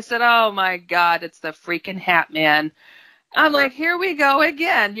suit. I said, oh, my God, it's the freaking Hat Man. I'm like, here we go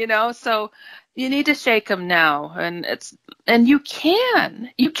again, so you need to shake them now. And you can.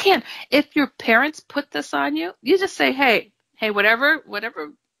 If your parents put this on you, you just say, hey, whatever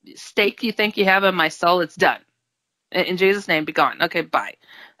stake you think you have in my soul, it's done. In Jesus' name, be gone. Okay, bye.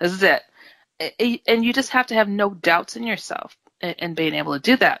 This is it. And you just have to have no doubts in yourself in being able to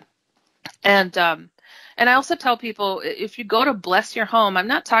do that. And I also tell people, if you go to bless your home, I'm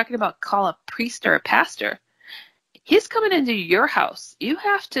not talking about call a priest or a pastor. He's coming into your house. You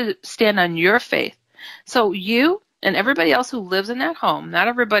have to stand on your faith. So you and everybody else who lives in that home, not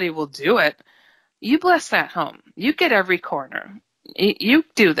everybody will do it. You bless that home. You get every corner. You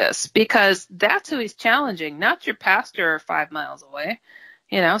do this because that's who he's challenging, not your pastor 5 miles away.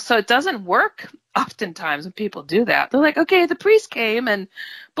 So it doesn't work oftentimes when people do that. They're like, okay, the priest came and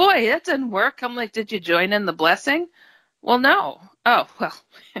boy, that didn't work. I'm like, did you join in the blessing? Well, no. Oh,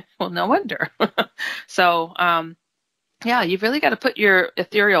 well, no wonder. So, yeah, you've really got to put your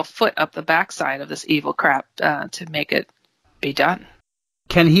ethereal foot up the backside of this evil crap to make it be done.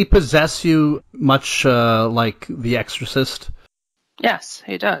 Can he possess you much like The Exorcist? Yes,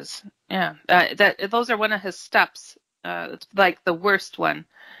 he does. Yeah, those are one of his steps. It's like the worst one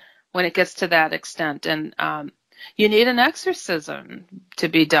when it gets to that extent. And you need an exorcism to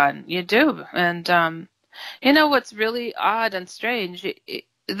be done. You do. And what's really odd and strange,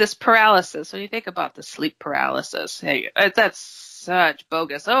 this paralysis, when you think about the sleep paralysis, hey, that's such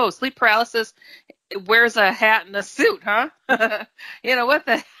bogus. Oh, sleep paralysis, wears a hat and a suit, huh? What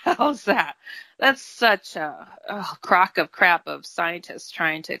the hell is that? That's such a crock of crap of scientists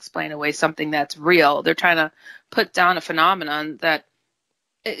trying to explain away something that's real. They're trying to put down a phenomenon that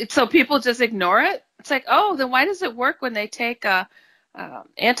so people just ignore it. It's like, oh, then why does it work when they take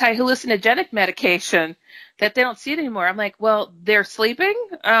anti-hallucinogenic medication that they don't see it anymore? I'm like, well, they're sleeping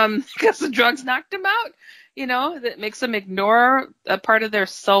because the drugs knocked them out. That makes them ignore a part of their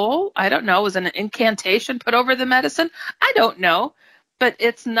soul. I don't know. Was an incantation put over the medicine? I don't know. But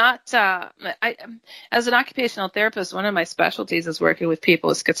it's not, as an occupational therapist, one of my specialties is working with people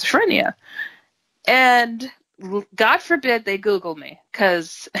with schizophrenia. And God forbid they Google me,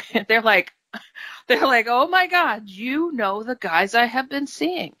 because they're like, oh my God, the guys I have been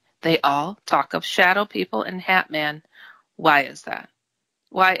seeing. They all talk of shadow people and Hat Man. Why is that?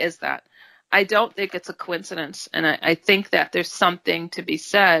 I don't think it's a coincidence. And I think that there's something to be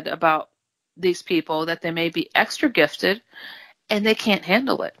said about these people, that they may be extra gifted and they can't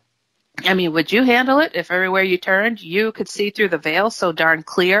handle it. I mean, would you handle it if everywhere you turned, you could see through the veil so darn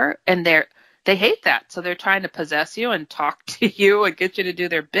clear? And they hate that. So they're trying to possess you and talk to you and get you to do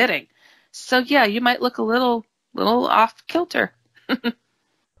their bidding. So yeah, you might look a little off kilter.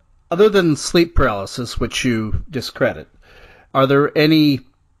 Other than sleep paralysis, which you discredit, are there any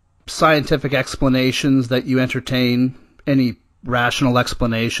scientific explanations that you entertain? Any rational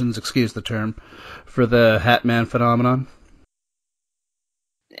explanations, excuse the term, for the Hat Man phenomenon?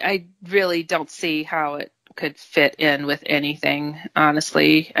 I really don't see how it could fit in with anything,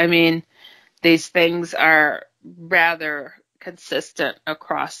 honestly. I mean, these things are rather consistent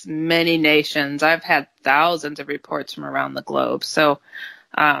across many nations. I've had thousands of reports from around the globe. So,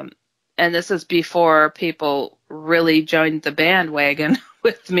 and this is before people really joined the bandwagon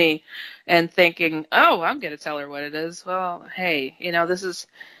with me and thinking, oh, I'm going to tell her what it is. Well, hey, this is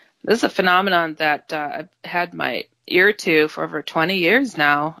a phenomenon that I've had my ear to for over 20 years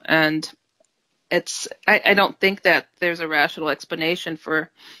now. And I don't think that there's a rational explanation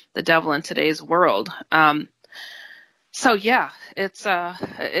for the devil in today's world. So yeah, it's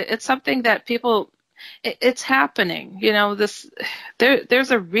something that people, it's happening.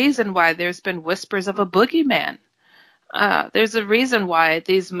 There's a reason why there's been whispers of a boogeyman. There's a reason why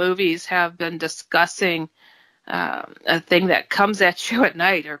these movies have been discussing a thing that comes at you at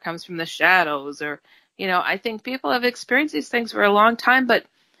night or comes from the shadows, or I think people have experienced these things for a long time, but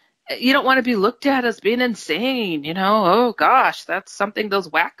you don't want to be looked at as being insane. Oh gosh, that's something those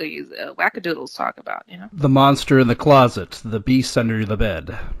wackadoodles talk about. The monster in the closet, the beast under the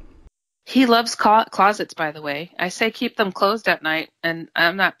bed. He loves closets, by the way. I say keep them closed at night, and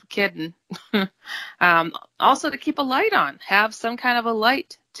I'm not kidding. Also, to keep a light on, have some kind of a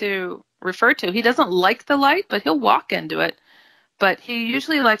light to refer to. He doesn't like the light, but he'll walk into it. But he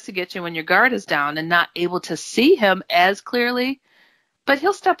usually likes to get you when your guard is down and not able to see him as clearly. But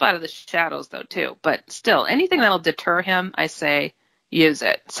he'll step out of the shadows, though, too. But still, anything that'll deter him, I say use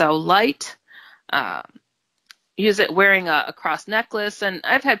it. So light, um, use it wearing a cross necklace. And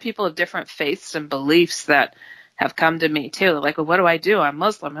I've had people of different faiths and beliefs that have come to me too. They're like, well, what do I do? I'm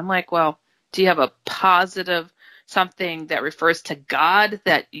Muslim. I'm like, well, do you have a positive something that refers to God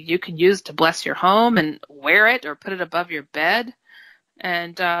that you can use to bless your home, and wear it or put it above your bed?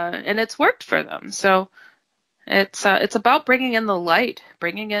 And it's worked for them. So it's about bringing in the light,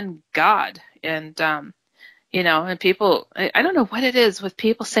 bringing in God. And and people, I don't know what it is with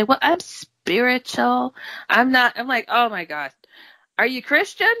people say, well, I'm spiritual. I'm not. I'm like, oh my God, are you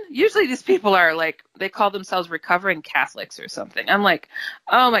Christian? Usually these people are like, they call themselves recovering Catholics or something. I'm like,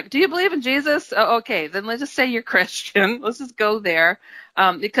 oh my, do you believe in Jesus? Oh, okay, then let's just say you're Christian. Let's just go there,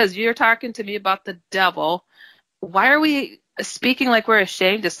 because you're talking to me about the devil. Why are we speaking like we're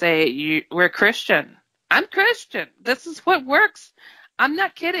ashamed to say we're Christian? I'm Christian. This is what works. I'm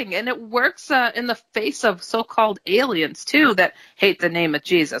not kidding. And it works in the face of so-called aliens, too, that hate the name of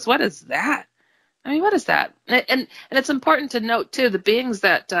Jesus. What is that? I mean, what is that? And it's important to note, too, the beings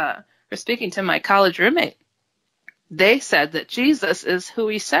that were speaking to my college roommate, they said that Jesus is who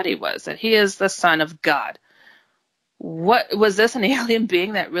he said he was, that he is the Son of God. What was this, an alien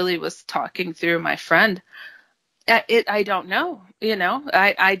being that really was talking through my friend? I don't know.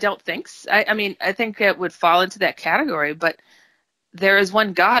 I don't think so. I mean, I think it would fall into that category, but there is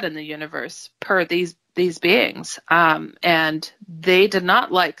one God in the universe per these beings. And they did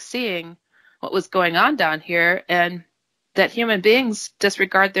not like seeing what was going on down here, and that human beings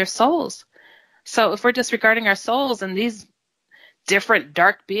disregard their souls. So if we're disregarding our souls and these different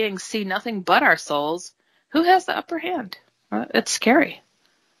dark beings see nothing but our souls, who has the upper hand? It's scary.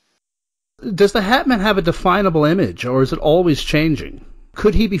 Does the Hat Man have a definable image, or is it always changing?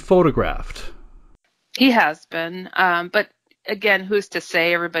 Could he be photographed? He has been, but again, who's to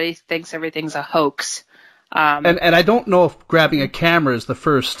say? Everybody thinks everything's a hoax. And I don't know if grabbing a camera is the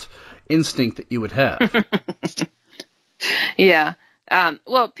first instinct that you would have. Yeah.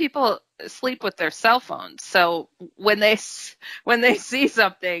 Well, people sleep with their cell phones, so when they see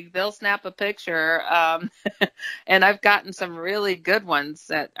something, they'll snap a picture. And I've gotten some really good ones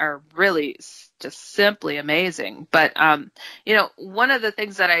that are really just simply amazing. But one of the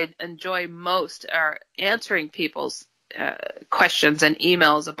things that I enjoy most are answering people's questions and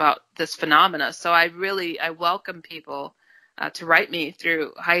emails about this phenomena. So I welcome people to write me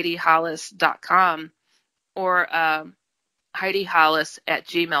through HeidiHollis.com or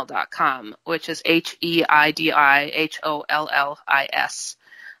HeidiHollis@gmail.com, which is HeidiHollis,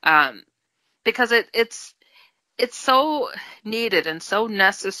 because it's so needed and so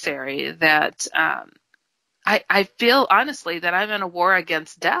necessary that I feel honestly that I'm in a war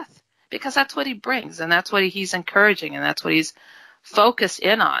against death, because that's what he brings, and that's what he's encouraging, and that's what he's focused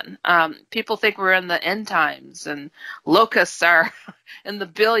in on. People think we're in the end times, and locusts are in the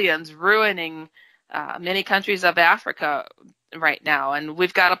billions ruining many countries of Africa right now, and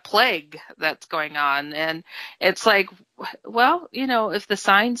we've got a plague that's going on. And it's like, well, if the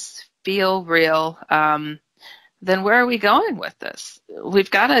signs feel real, then where are we going with this?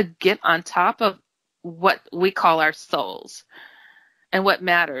 We've got to get on top of what we call our souls and what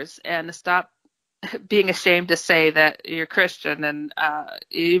matters, and stop being ashamed to say that you're Christian and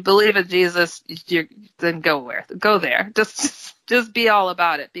you believe in Jesus. Then go there. Just be all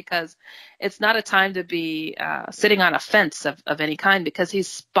about it, because it's not a time to be sitting on a fence of any kind, because he's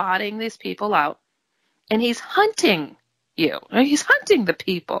spotting these people out, and he's hunting you. He's hunting the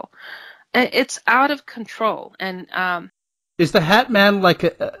people. It's out of control. And is the Hat Man like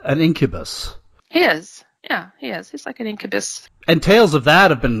an incubus? He is. Yeah, he is. He's like an incubus. And tales of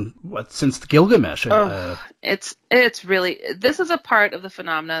that have been, since the Gilgamesh? It's really, this is a part of the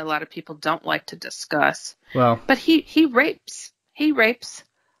phenomena a lot of people don't like to discuss. Well, but he rapes. He rapes.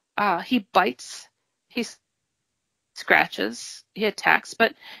 He bites. He scratches. He attacks.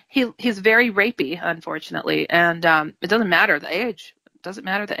 But he's very rapey, unfortunately. And it doesn't matter the age. It doesn't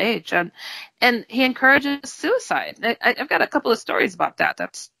matter the age. And he encourages suicide. I've got a couple of stories about that.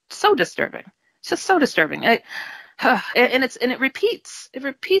 That's so disturbing. It's just so disturbing. And it repeats. It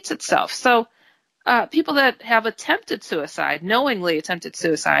repeats itself. So people that have attempted suicide, knowingly attempted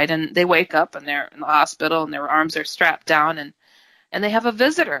suicide, and they wake up and they're in the hospital and their arms are strapped down, and they have a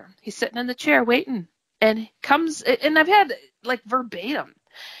visitor. He's sitting in the chair waiting, and comes. And I've had like verbatim.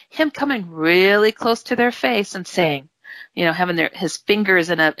 him coming really close to their face and saying, having his fingers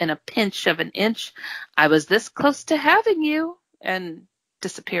in a pinch of an inch, I was this close to having you, and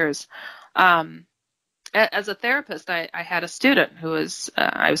disappears. As a therapist, I had a student who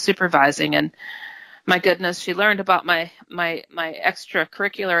I was supervising, and my goodness, she learned about my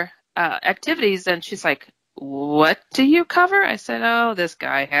extracurricular activities, and she's like, what do you cover? I said, oh, this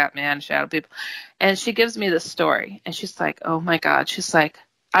guy, Hat Man, Shadow People. And she gives me this story, and she's like, oh my God. She's like,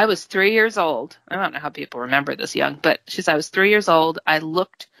 I was 3 years old. I don't know how people remember this young, but she said, I was 3 years old. I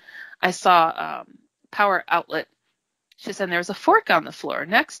saw power outlet. She said, and there was a fork on the floor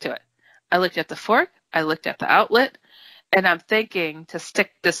next to it. I looked at the fork, I looked at the outlet, and I'm thinking to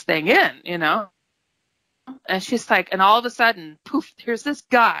stick this thing in, And she's like, and all of a sudden, poof, here's this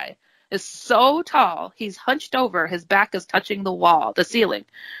guy is so tall. He's hunched over. His back is touching the wall, the ceiling.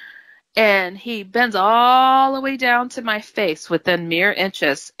 And he bends all the way down to my face within mere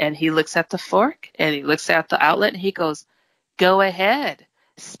inches. And he looks at the fork and he looks at the outlet and he goes, go ahead,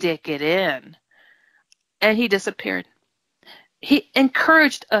 stick it in. And he disappeared. He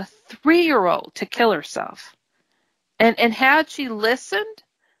encouraged a 3-year-old to kill herself. And had she listened,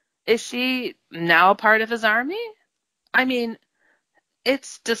 is she now a part of his army? I mean,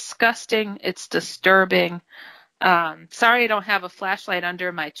 it's disgusting. It's disturbing. Sorry I don't have a flashlight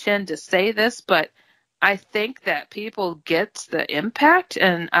under my chin to say this, but I think that people get the impact.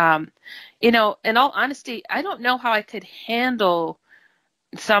 And, in all honesty, I don't know how I could handle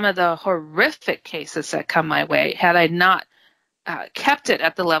some of the horrific cases that come my way had I not kept it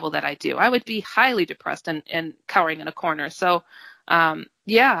at the level that I do. I would be highly depressed and cowering in a corner. So,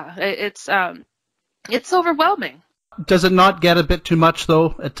 it's overwhelming. Does it not get a bit too much,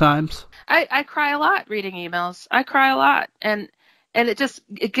 though, at times? I cry a lot reading emails. I cry a lot. And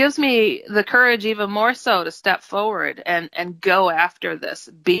it gives me the courage even more so to step forward and go after this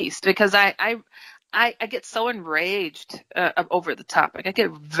beast, because I get so enraged over the topic. I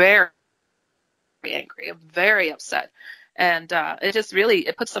get very angry. I'm very upset. And it just really,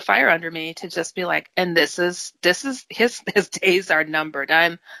 it puts the fire under me to just be like, and this is his days are numbered.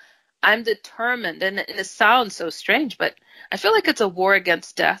 I'm determined, and it sounds so strange, but I feel like it's a war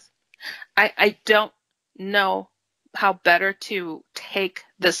against death. I don't know how better to take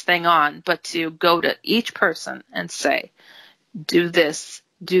this thing on, but to go to each person and say, do this,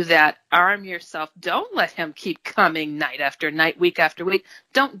 do that, arm yourself. Don't let him keep coming night after night, week after week.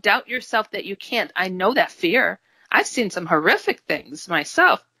 Don't doubt yourself that you can't. I know that fear. I've seen some horrific things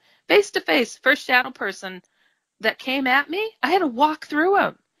myself, face to face. First shadow person that came at me, I had to walk through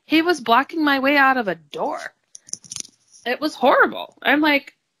him. He was blocking my way out of a door. It was horrible. I'm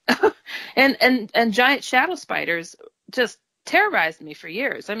like, and giant shadow spiders just terrorized me for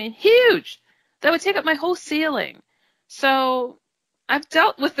years. I mean, huge. That would take up my whole ceiling. So I've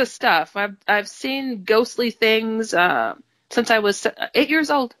dealt with this stuff. I've seen ghostly things since I was 8 years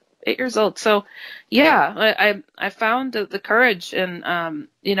old. 8 years old. So yeah, I found the courage, and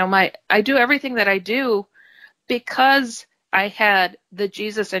I do everything that I do because I had the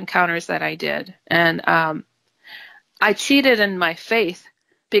Jesus encounters that I did. And I cheated in my faith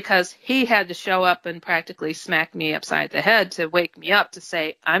because he had to show up and practically smack me upside the head to wake me up, to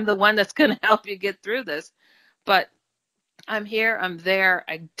say, I'm the one that's going to help you get through this. But I'm here, I'm there,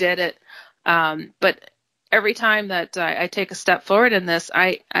 I did it. But every time that I take a step forward in this,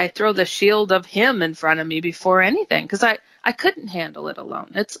 I throw the shield of him in front of me before anything, because I couldn't handle it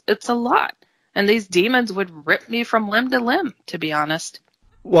alone. It's a lot. And these demons would rip me from limb to limb, to be honest.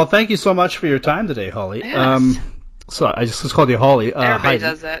 Well, thank you so much for your time today, Holly. Yes. So I just called you Holly. Everybody Heidi.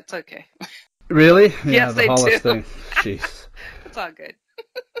 does that. It's okay. Really? Yeah, Yes, the they Hollis do. thing. Jeez. It's all good.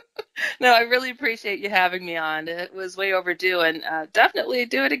 No, I really appreciate you having me on. It was way overdue, and definitely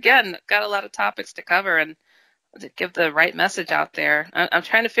do it again. Got a lot of topics to cover and to give the right message out there. I'm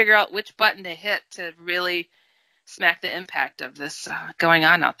trying to figure out which button to hit to really smack the impact of this going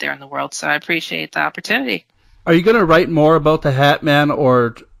on out there in the world. So I appreciate the opportunity. Are you going to write more about the Hat Man,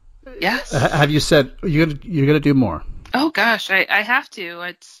 or Yes. have you said you're going to do more? Oh gosh, I have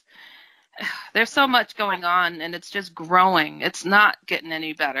to. There's so much going on, and it's just growing. It's not getting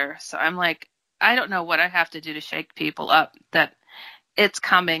any better. So I'm like, I don't know what I have to do to shake people up that it's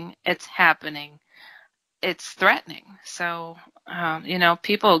coming, it's happening, it's threatening. So,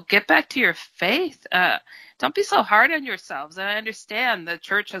 people, get back to your faith. Don't be so hard on yourselves. And I understand the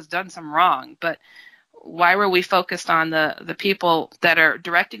church has done some wrong, but why were we focused on the people that are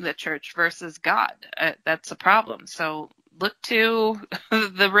directing the church versus God? That's a problem. So look to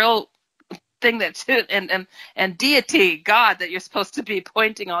the real thing that's and deity, God, that you're supposed to be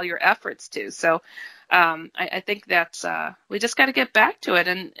pointing all your efforts to. So I think that's we just got to get back to it,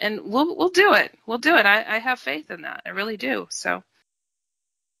 and we'll do it. We'll do it. I have faith in that. I really do. So,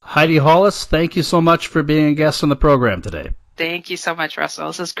 Heidi Hollis, thank you so much for being a guest on the program today. thank you so much, Russell.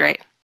 This is great.